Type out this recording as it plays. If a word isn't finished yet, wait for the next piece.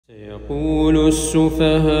يقول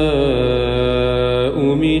السفهاء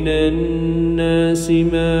من الناس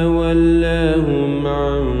ما ولاهم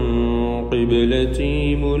عن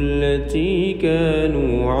قبلتهم التي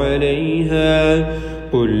كانوا عليها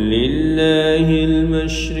قل لله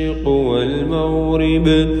المشرق والمغرب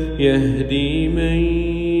يهدي من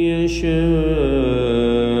يشاء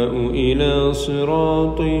إلى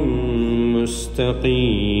صراط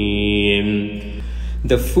مستقيم.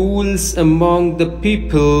 The fools among the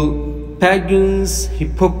people, pagans,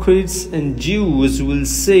 hypocrites and Jews will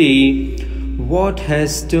say, what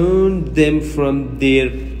has turned them from their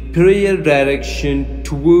prayer direction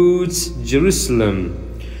towards Jerusalem,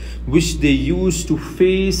 which they used to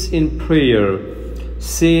face in prayer?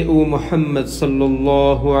 Say, O Muhammad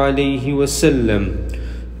sallallahu alayhi wasallam,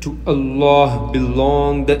 to Allah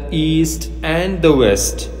belong the east and the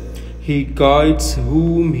west. He guides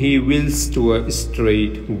whom He wills to a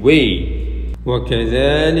straight way.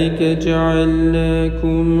 وَكَذَلِكَ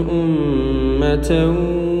جَعَلْنَاكُمْ أُمَّةً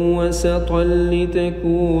وَسَطًا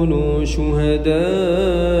لِتَكُونُوا شُهَدَاءَ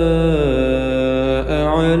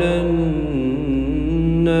عَلَى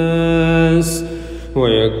النَّاسِ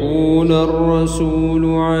وَيَكُونَ الرَّسُولُ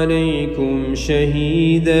عَلَيْكُمْ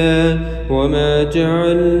شَهِيدًا وَمَا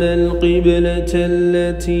جَعَلْنَا الْقِبْلَةَ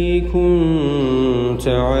الَّتِي كُنْتَ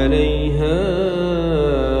عَلَيْهَا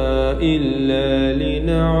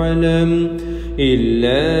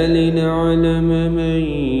إلا لنعلم من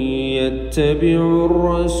يتبع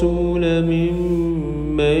الرسول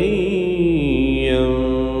ممن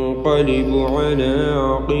ينقلب على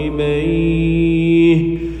عقبيه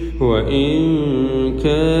وإن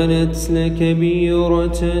كانت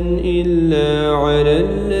لكبيرة إلا على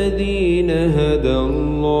الذين هدى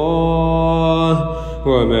الله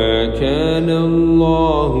وما كان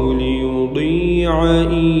الله ليضيع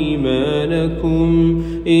إيمانكم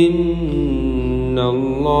إن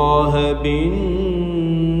الله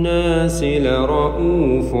بالناس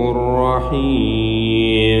لرؤوف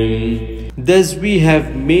رحيم. Thus we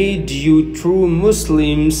have made you true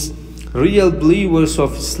Muslims, real believers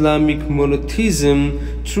of Islamic monotheism,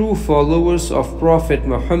 true followers of Prophet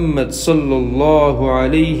Muhammad sallallahu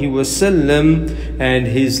alaihi wasallam and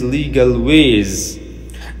his legal ways,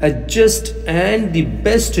 a just and the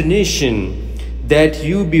best nation, that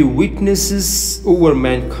you be witnesses over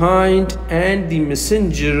mankind and the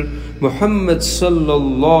messenger Muhammad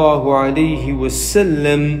sallallahu alaihi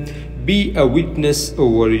wasallam be a witness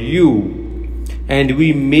over you. And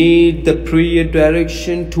we made the prayer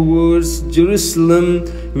direction towards Jerusalem,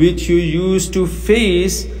 which you used to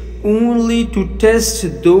face, only to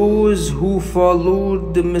test those who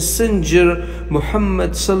followed the messenger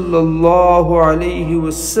Muhammad sallallahu alaihi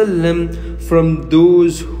wasallam from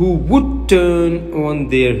those who would turn on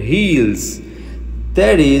their heels,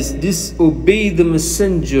 that is, disobey the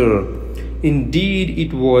messenger. Indeed,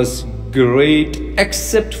 it was great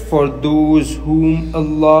except for those whom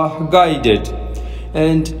Allah guided,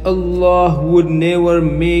 and Allah would never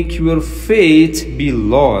make your faith be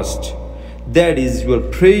lost, that is, your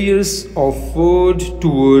prayers offered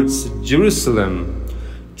towards Jerusalem.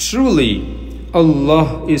 Truly,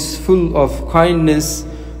 Allah is full of kindness,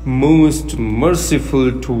 most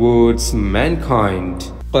merciful towards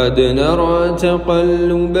mankind. قد نرى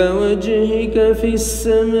تقلب وجهك في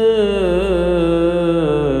السماء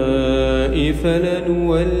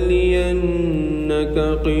فلنولينك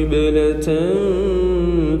قبلة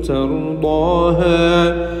ترضاها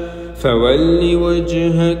فول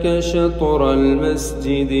وجهك شطر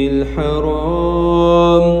المسجد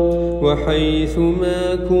الحرام وحيث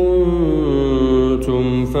ما كنتم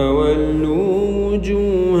فولوا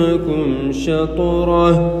وجوهكم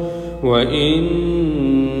شطره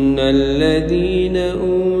وإن الذين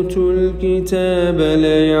أوتوا الكتاب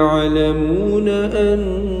ليعلمون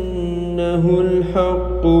أنه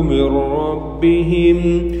الحق من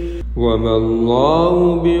ربهم وما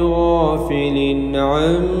الله بغافل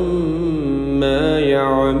عما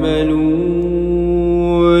يعملون.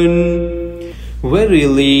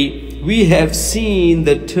 Verily, we have seen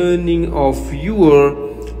the turning of your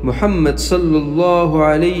Muhammad sallallahu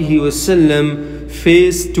alayhi wasallam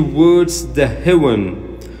face towards the heaven.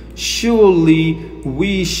 Surely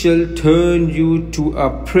we shall turn you to a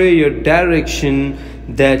prayer direction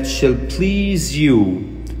that shall please you.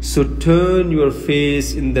 So turn your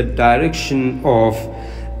face in the direction of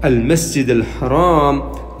Al-Masjid al-Haram,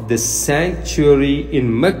 the sanctuary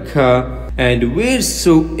in Mecca, and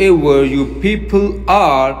wheresoever you people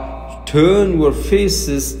are, turn your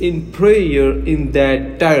faces in prayer in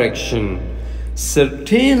that direction.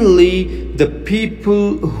 Certainly the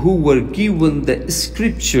people who were given the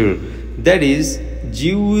scripture, that is,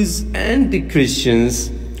 Jews and the Christians,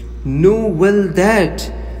 Know well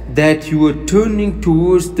that you are turning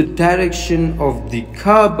towards the direction of the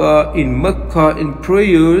Kaaba in Mecca in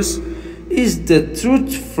prayers is the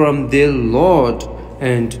truth from their Lord,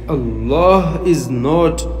 and Allah is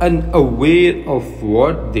not unaware of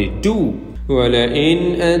what they do.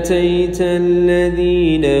 وَلَئِنْ أَتَيْتَ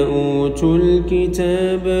الَّذِينَ أُوتُوا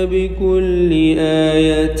الْكِتَابَ بِكُلِّ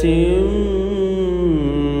آيَةٍ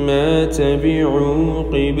مَا تَبِعُوا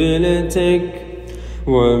قِبْلَتَكَ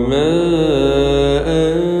وَمَا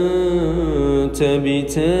أَنْتَ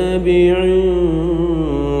بِتَابِعٍ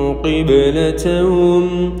قِبْلَتَهُمْ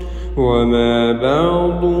وَمَا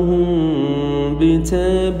بَعْضُهُمْ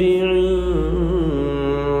بِتَابِعٍ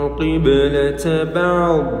قِبْلَةَ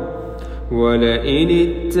بَعْضٍ وَلَئِنِ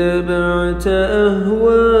اتَّبَعْتَ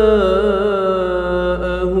أَهْوَاءَهُمْ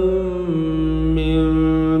مِنْ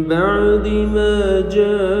بَعْدِ مَا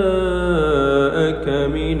جَاءَكَ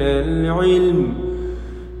مِنَ الْعِلْمِ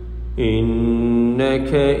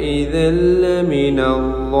إِنَّكَ إِذًا لَمِنَ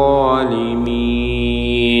الظَّالِمِينَ.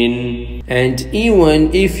 And even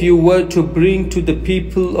if you were to bring to the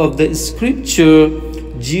people of the scripture,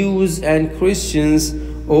 Jews and Christians,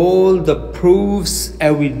 all the proofs,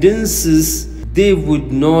 evidences, they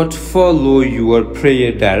would not follow your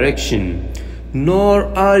prayer direction, nor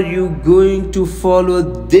are you going to follow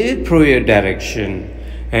their prayer direction,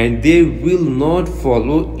 and they will not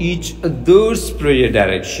follow each other's prayer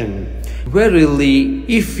direction. Verily,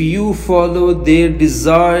 if you follow their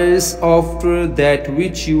desires after that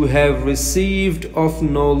which you have received of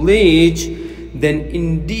knowledge, then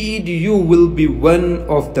indeed you will be one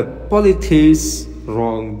of the polytheists,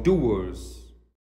 wrongdoers.